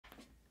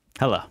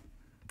Hello.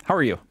 How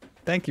are you?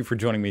 Thank you for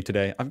joining me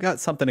today. I've got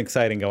something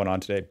exciting going on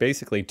today.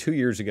 Basically, 2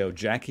 years ago,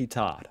 Jackie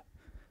Todd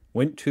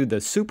went to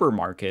the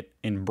supermarket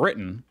in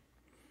Britain.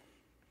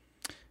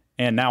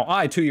 And now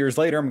I, 2 years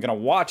later, I'm going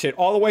to watch it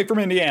all the way from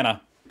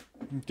Indiana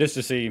just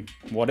to see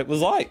what it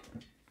was like.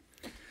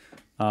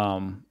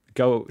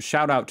 Go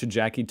shout out to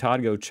Jackie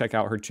Todd. Go check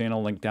out her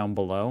channel, link down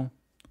below.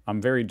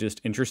 I'm very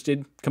just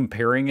interested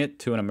comparing it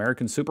to an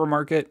American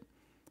supermarket,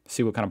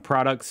 see what kind of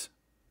products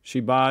she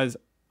buys.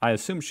 I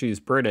assume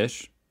she's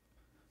British.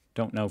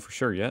 Don't know for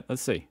sure yet.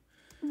 Let's see.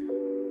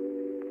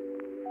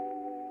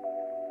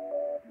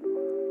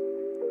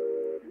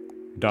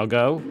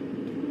 Doggo.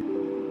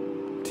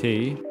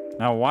 Tea.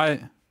 Now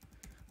why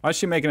is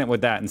she making it with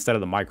that instead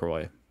of the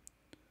microwave?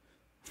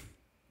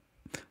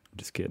 I'm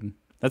just kidding.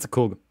 That's a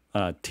cool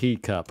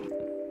teacup.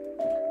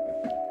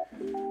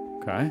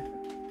 Okay.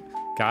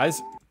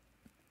 Guys,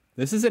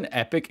 this is an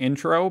epic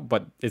intro,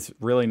 but it's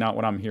really not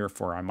what I'm here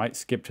for. I might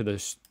skip to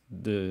the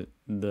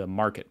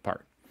market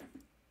part.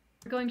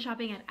 We're going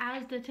shopping at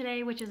Asda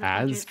today, which is a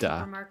budget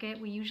supermarket.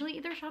 We usually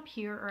either shop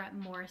here or at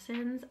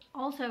Morrison's.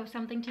 Also,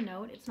 something to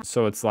note, it's not...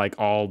 So it's like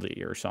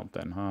Aldi or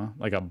something, huh?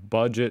 Like a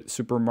budget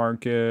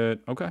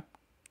supermarket. Okay.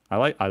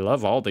 I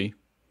love Aldi.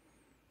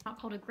 Not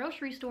called a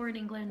grocery store in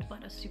England,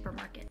 but a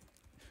supermarket.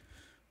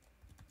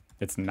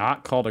 It's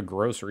not called a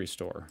grocery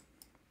store.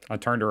 I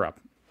turned her up.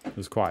 It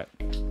was quiet.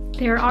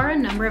 There are a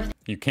number of...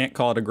 You can't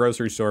call it a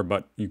grocery store,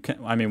 but you can.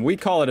 I mean, we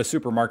call it a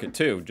supermarket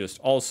too, just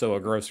also a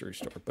grocery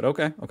store. But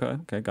okay,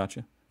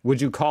 gotcha.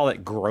 Would you call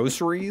it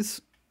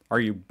groceries? Are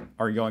you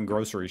going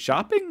grocery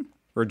shopping,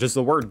 or just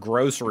the word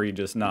grocery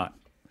just not?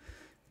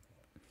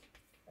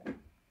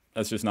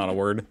 That's just not a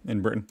word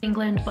in Britain.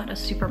 England, but a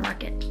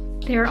supermarket.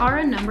 There are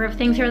a number of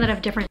things here that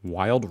have different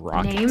wild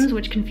rockets names,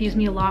 which confused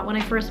me a lot when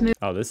I first moved.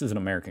 Oh, this is an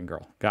American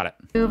girl. Got it.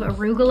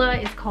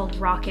 Arugula is called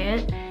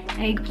rocket.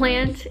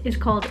 Eggplant is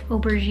called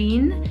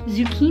aubergine.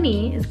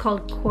 Zucchini is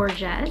called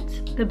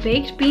courgette. The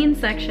baked bean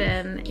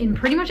section in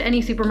pretty much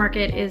any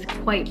supermarket is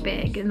quite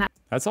big, and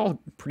that's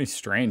all pretty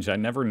strange. I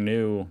never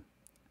knew.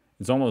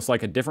 It's almost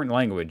like a different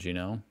language, you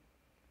know?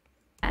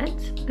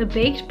 The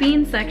baked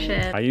bean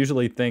section. I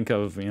usually think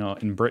of, you know,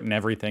 in Britain,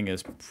 everything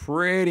is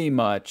pretty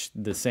much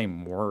the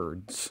same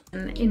words.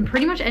 In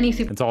pretty much any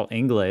it's all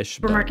English.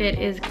 Supermarket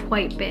is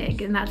quite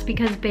big, and that's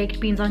because baked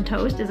beans on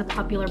toast is a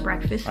popular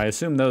breakfast. I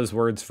assume those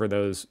words for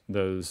those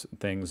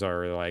things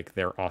are like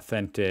they're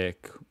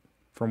authentic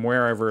from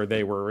wherever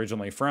they were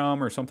originally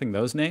from or something,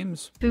 those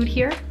names. Food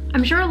here.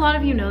 I'm sure a lot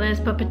of you know this,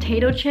 but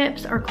potato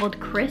chips are called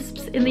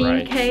crisps in the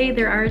UK.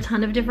 There are a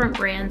ton of different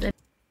brands. And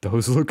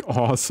those look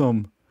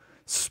awesome.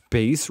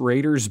 Space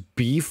Raiders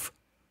beef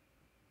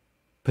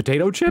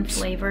potato chips?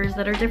 Flavors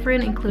that are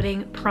different,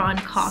 including prawn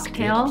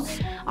cocktail.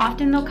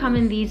 Often they'll come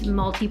in these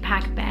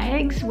multi-pack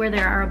bags where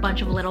there are a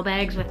bunch of little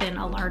bags within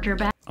a larger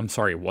bag. I'm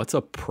sorry, what's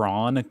a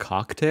prawn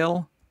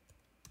cocktail?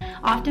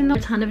 Often there are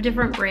a ton of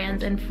different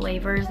brands and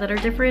flavors that are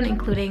different,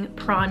 including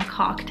prawn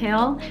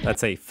cocktail.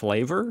 That's a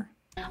flavor?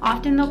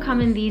 Often they'll come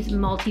in these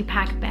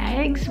multi-pack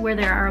bags where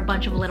there are a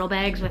bunch of little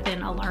bags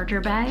within a larger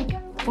bag.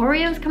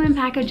 Oreos come in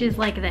packages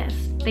like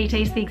this. They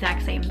taste the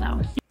exact same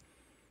though.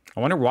 I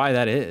wonder why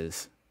that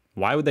is.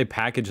 Why would they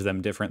package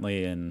them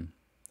differently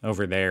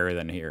over there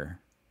than here?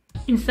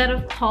 Instead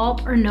of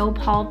pulp or no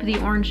pulp, the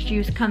orange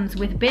juice comes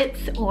with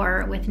bits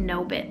or with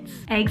no bits.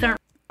 Eggs aren't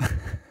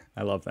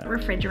I love that.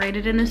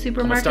 refrigerated in the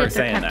supermarket.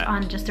 They're kept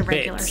on just a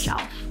regular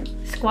shelf.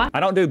 Squash. I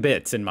don't do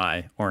bits in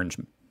my orange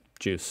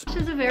juice. This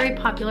is a very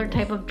popular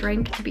type of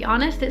drink. To be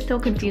honest, it still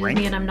confuses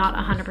me and I'm not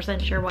 100%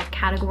 sure what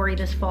category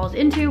this falls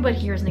into, but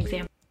here's an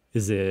example.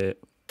 Is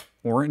it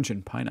orange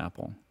and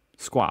pineapple?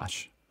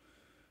 Squash.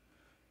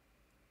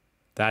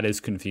 That is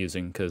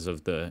confusing because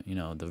of the, you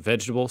know, the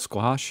vegetable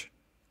squash.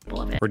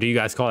 Or do you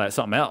guys call that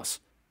something else?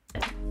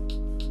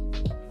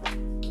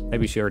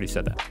 Maybe she already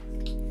said that.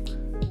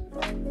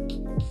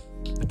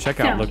 The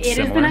checkout looks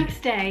similar. It is the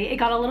next day. It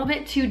got a little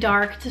bit too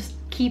dark to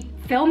keep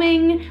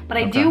filming, but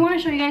I do want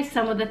to show you guys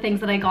some of the things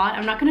that I got.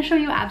 I'm not going to show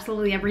you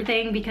absolutely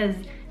everything because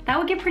that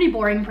would get pretty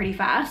boring pretty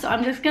fast. So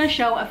I'm just going to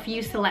show a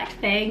few select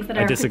things that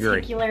are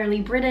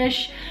particularly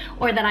British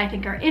or that I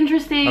think are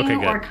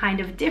interesting or kind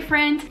of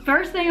different.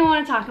 First thing I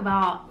want to talk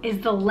about is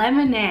the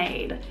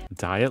lemonade.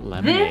 Diet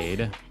lemonade.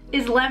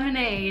 This is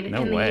lemonade in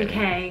the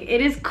UK.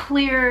 It is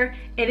clear,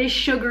 it is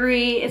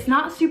sugary, it's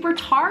not super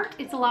tart,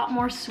 it's a lot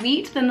more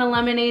sweet than the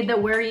lemonade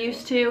that we're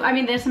used to. I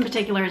mean, this in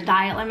particular is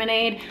diet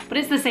lemonade, but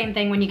it's the same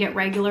thing when you get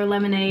regular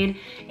lemonade.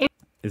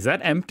 Is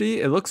that empty?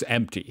 It looks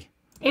empty.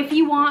 If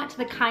you want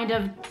the kind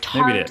of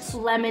tart,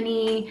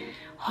 lemony,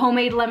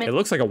 homemade lemonade. It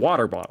looks like a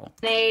water bottle.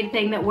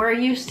 Thing that we're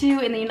used to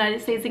in the United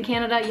States and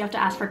Canada, you have to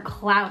ask for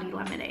cloudy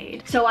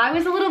lemonade. So I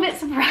was a little bit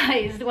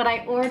surprised when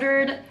I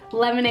ordered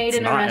lemonade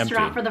in a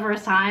restaurant for the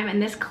first time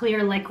and this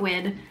clear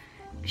liquid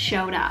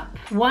showed up.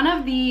 One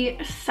of the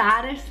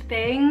saddest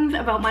things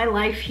about my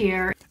life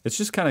here. It's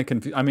just kind of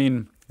confusing. I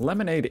mean,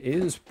 lemonade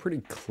is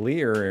pretty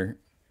clear.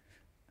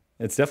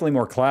 It's definitely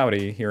more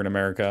cloudy here in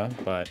America,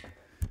 but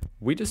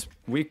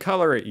we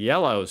color it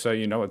yellow so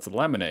you know it's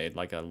lemonade,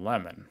 like a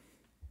lemon.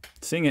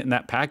 Seeing it in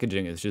that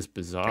packaging is just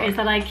bizarre. Is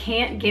that I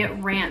can't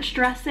get ranch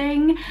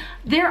dressing.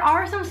 There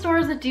are some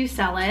stores that do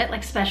sell it,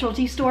 like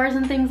specialty stores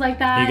and things like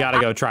that. You gotta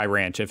go try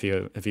ranch if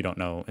you don't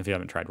know, if you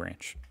haven't tried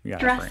ranch. You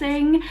gotta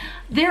dressing. ranch.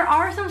 There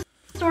are some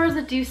stores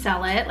that do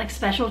sell it, like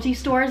specialty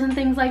stores and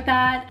things like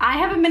that. I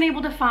haven't been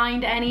able to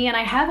find any, and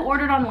I have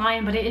ordered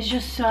online, but it is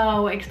just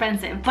so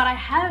expensive. But I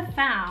have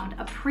found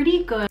a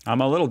pretty good...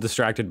 I'm a little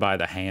distracted by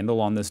the handle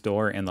on this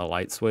door and the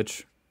light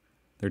switch.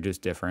 They're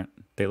just different.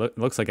 They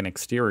looks like an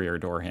exterior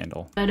door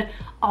handle. Good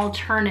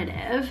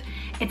alternative.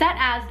 It's at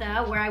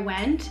Asda where I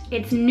went.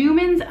 It's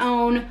Newman's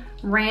Own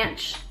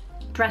ranch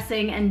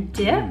dressing and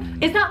dip.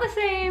 It's not the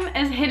same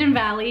as Hidden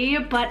Valley,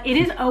 but it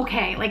is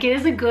okay. Like, it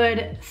is a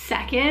good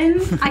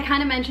second. I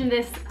kind of mentioned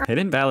this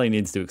Hidden Valley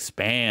needs to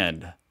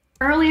expand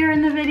earlier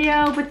in the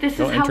video, but this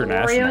is how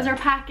international. Oreos are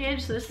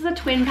packaged. So this is a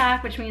twin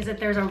pack, which means that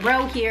there's a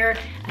row here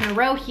and a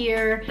row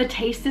here. The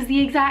taste is the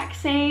exact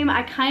same.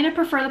 I kind of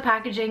prefer the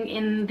packaging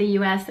in the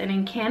US and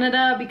in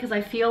Canada because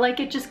I feel like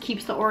it just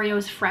keeps the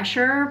Oreos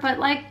fresher, but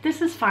like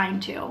this is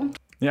fine too.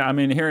 Yeah, I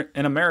mean, here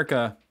in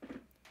America,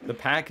 the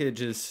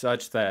package is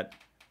such that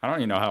I don't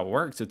even know how it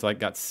works. It's like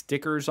got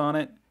stickers on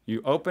it.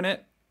 You open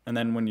it, and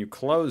then when you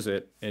close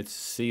it, it's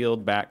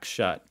sealed back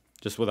shut,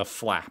 just with a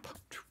flap.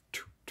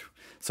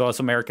 So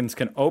us Americans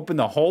can open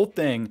the whole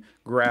thing,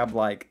 grab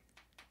like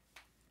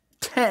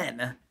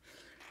 10,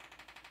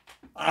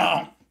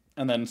 and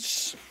then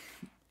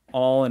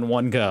all in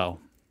one go.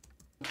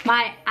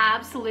 My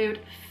absolute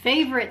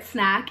favorite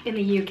snack in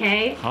the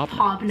UK,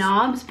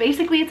 Hobnobs.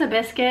 Basically, it's a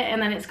biscuit,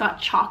 and then it's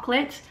got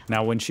chocolate.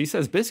 Now, when she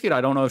says biscuit,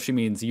 I don't know if she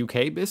means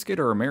UK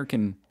biscuit or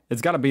American.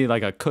 It's got to be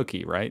like a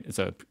cookie, right? It's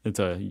a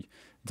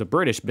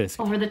British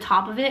biscuit. Over the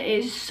top of it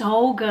is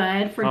so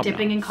good for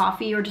dipping in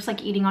coffee or just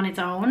like eating on its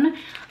own.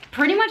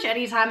 Pretty much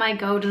anytime I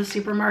go to the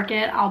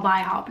supermarket, I'll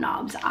buy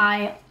Hobnobs.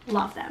 I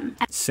love them.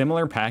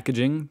 Similar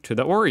packaging to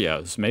the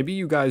Oreos. Maybe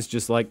you guys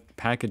just like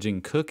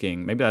packaging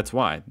cooking. Maybe that's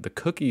why. The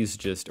cookies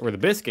just, or the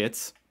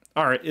biscuits.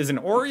 All right, is an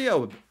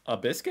Oreo a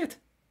biscuit?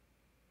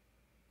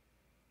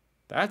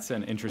 That's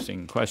an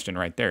interesting question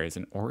right there. Is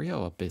an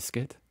Oreo a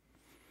biscuit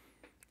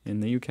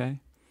in the UK?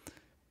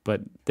 But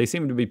they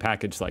seem to be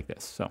packaged like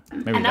this, so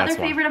maybe Another that's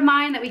why. favorite of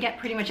mine that we get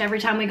pretty much every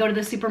time we go to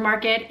the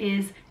supermarket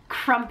is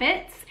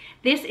crumpets.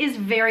 This is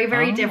very,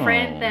 very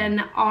different than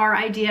our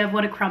idea of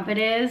what a crumpet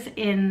is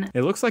in...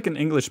 It looks like an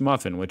English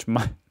muffin, which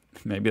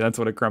maybe that's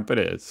what a crumpet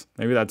is.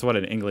 Maybe that's what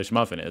an English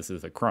muffin is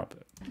a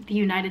crumpet. The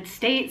United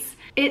States.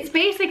 It's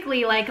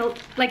basically like a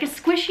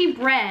squishy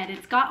bread.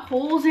 It's got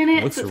holes in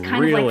it, so it's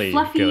kind of like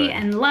fluffy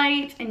and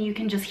light, and you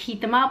can just heat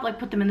them up, like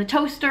put them in the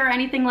toaster,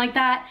 anything like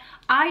that.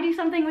 I do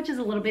something which is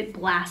a little bit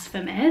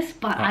blasphemous,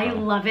 but I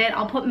love it.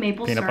 I'll put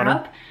maple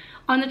syrup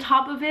on the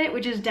top of it,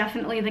 which is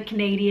definitely the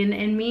Canadian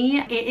in me.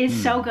 It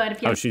is so good.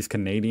 If you she's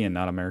Canadian,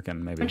 not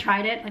American, maybe. haven't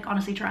tried it, like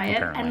honestly try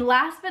it. And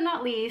last but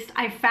not least,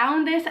 I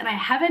found this and I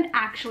haven't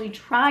actually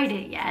tried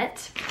it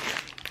yet.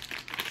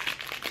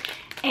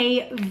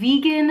 A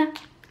vegan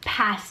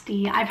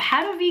pasty. I've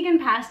had a vegan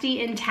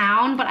pasty in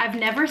town, but I've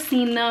never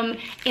seen them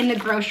in the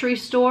grocery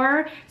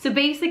store. So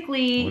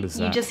basically,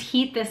 you just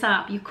heat this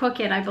up. You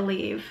cook it, I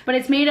believe. But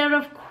it's made out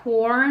of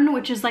corn,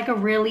 which is like a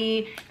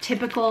really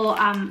typical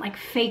like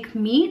fake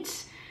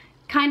meat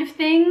kind of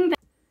thing.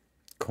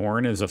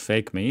 Corn is a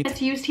fake meat?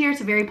 It's used here.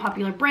 It's a very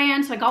popular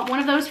brand. So I got one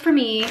of those for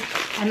me,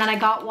 and then I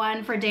got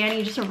one for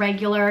Danny, just a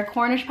regular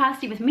Cornish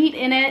pasty with meat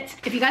in it.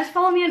 If you guys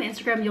follow me on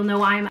Instagram, you'll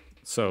know I'm...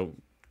 So,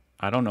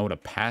 I don't know what a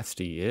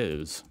pasty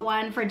is.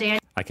 One for Danny.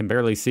 I can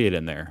barely see it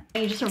in there.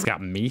 It's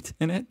got meat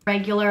in it?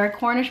 Regular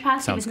Cornish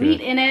pasty with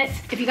meat in it.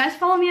 If you guys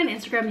follow me on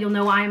Instagram, you'll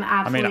know I'm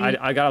absolutely... I mean,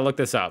 I gotta look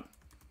this up.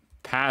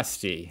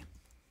 Pasty.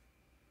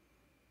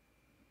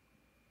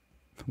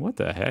 What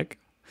the heck?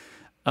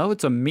 Oh,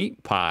 it's a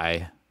meat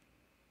pie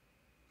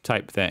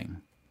type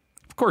thing.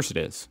 Of course it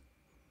is.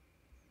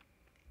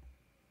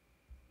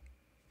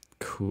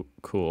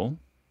 Cool.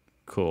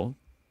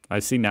 I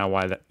see now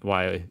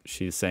why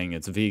she's saying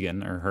it's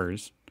vegan, or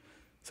hers.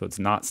 So it's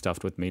not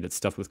stuffed with meat, it's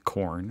stuffed with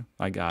corn.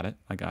 I got it,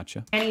 I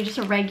gotcha. And just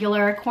a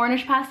regular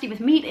Cornish pasty with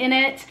meat in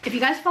it. If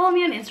you guys follow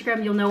me on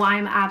Instagram, you'll know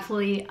I'm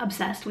absolutely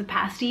obsessed with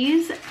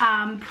pasties.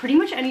 Pretty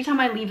much anytime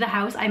I leave the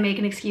house, I make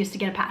an excuse to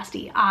get a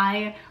pasty.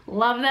 I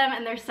love them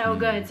and they're so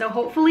good. So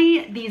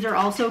hopefully these are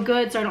also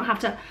good, so I don't have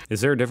to...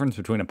 Is there a difference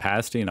between a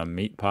pasty and a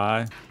meat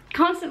pie?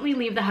 Constantly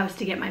leave the house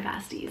to get my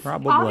pasties.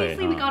 Probably.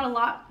 Obviously, we got a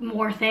lot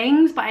more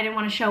things, but I didn't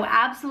want to show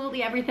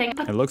absolutely everything.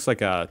 It looks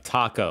like a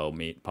taco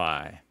meat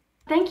pie.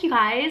 Thank you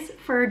guys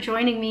for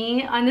joining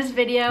me on this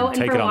video and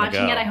for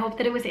watching it. I hope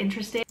that it was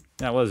interesting.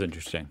 That was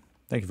interesting.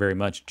 Thank you very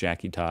much,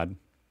 Jackie Todd.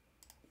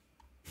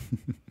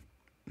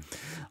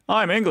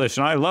 I'm English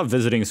and I love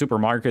visiting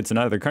supermarkets in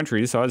other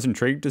countries, so I was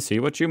intrigued to see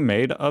what you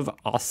made of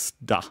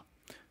Asda.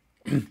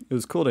 It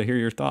was cool to hear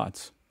your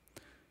thoughts.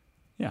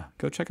 Yeah,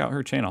 go check out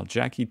her channel,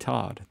 Jackie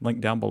Todd.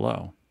 Link down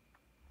below.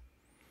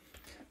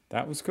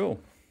 That was cool.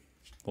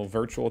 Little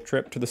virtual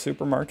trip to the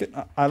supermarket.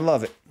 I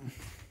love it.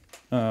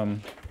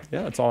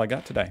 Yeah, that's all I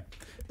got today.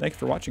 Thank you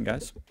for watching,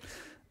 guys.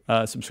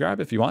 Subscribe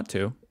if you want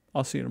to.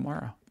 I'll see you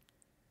tomorrow.